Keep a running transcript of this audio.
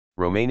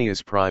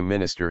Romania's Prime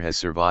Minister has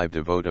survived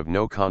a vote of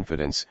no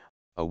confidence,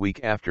 a week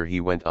after he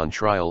went on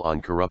trial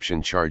on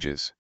corruption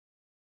charges.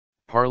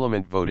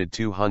 Parliament voted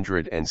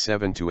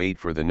 207 to 8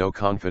 for the no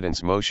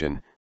confidence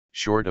motion,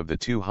 short of the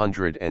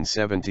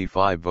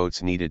 275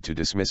 votes needed to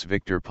dismiss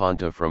Victor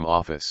Ponta from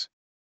office.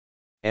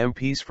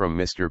 MPs from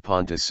Mr.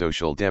 Ponta's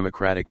Social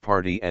Democratic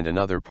Party and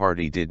another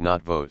party did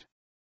not vote.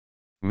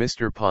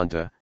 Mr.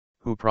 Ponta,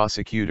 who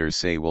prosecutors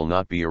say will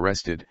not be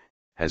arrested,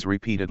 has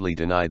repeatedly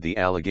denied the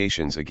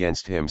allegations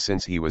against him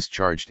since he was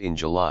charged in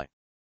July.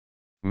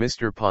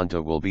 Mr. Ponta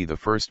will be the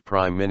first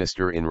Prime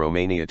Minister in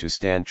Romania to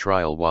stand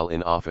trial while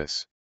in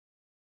office.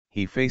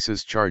 He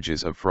faces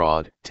charges of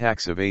fraud,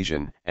 tax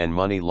evasion, and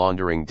money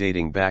laundering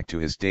dating back to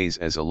his days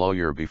as a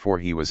lawyer before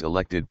he was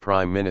elected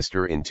Prime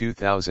Minister in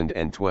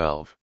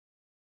 2012.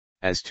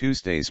 As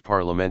Tuesday's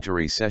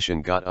parliamentary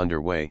session got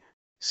underway,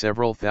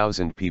 several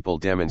thousand people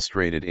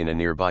demonstrated in a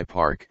nearby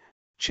park,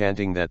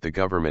 chanting that the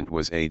government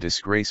was a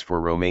disgrace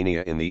for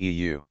Romania in the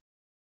EU.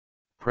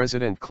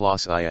 President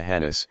Klaus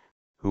Iohannis,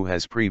 who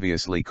has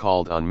previously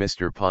called on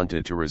Mr.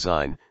 Ponta to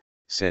resign,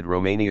 said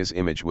Romania's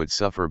image would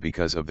suffer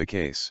because of the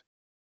case.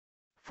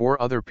 4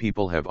 other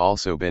people have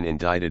also been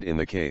indicted in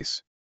the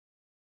case.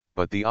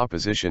 But the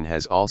opposition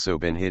has also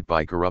been hit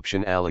by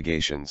corruption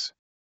allegations.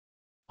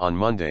 On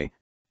Monday,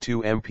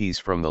 2 MPs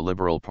from the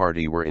Liberal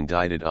Party were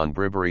indicted on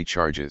bribery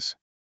charges.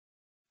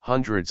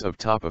 Hundreds of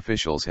top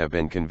officials have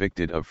been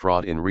convicted of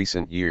fraud in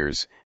recent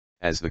years,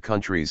 as the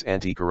country's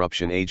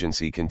anti-corruption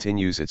agency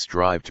continues its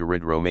drive to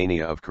rid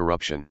Romania of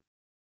corruption.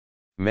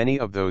 Many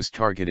of those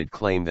targeted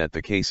claim that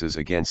the cases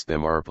against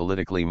them are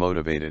politically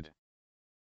motivated.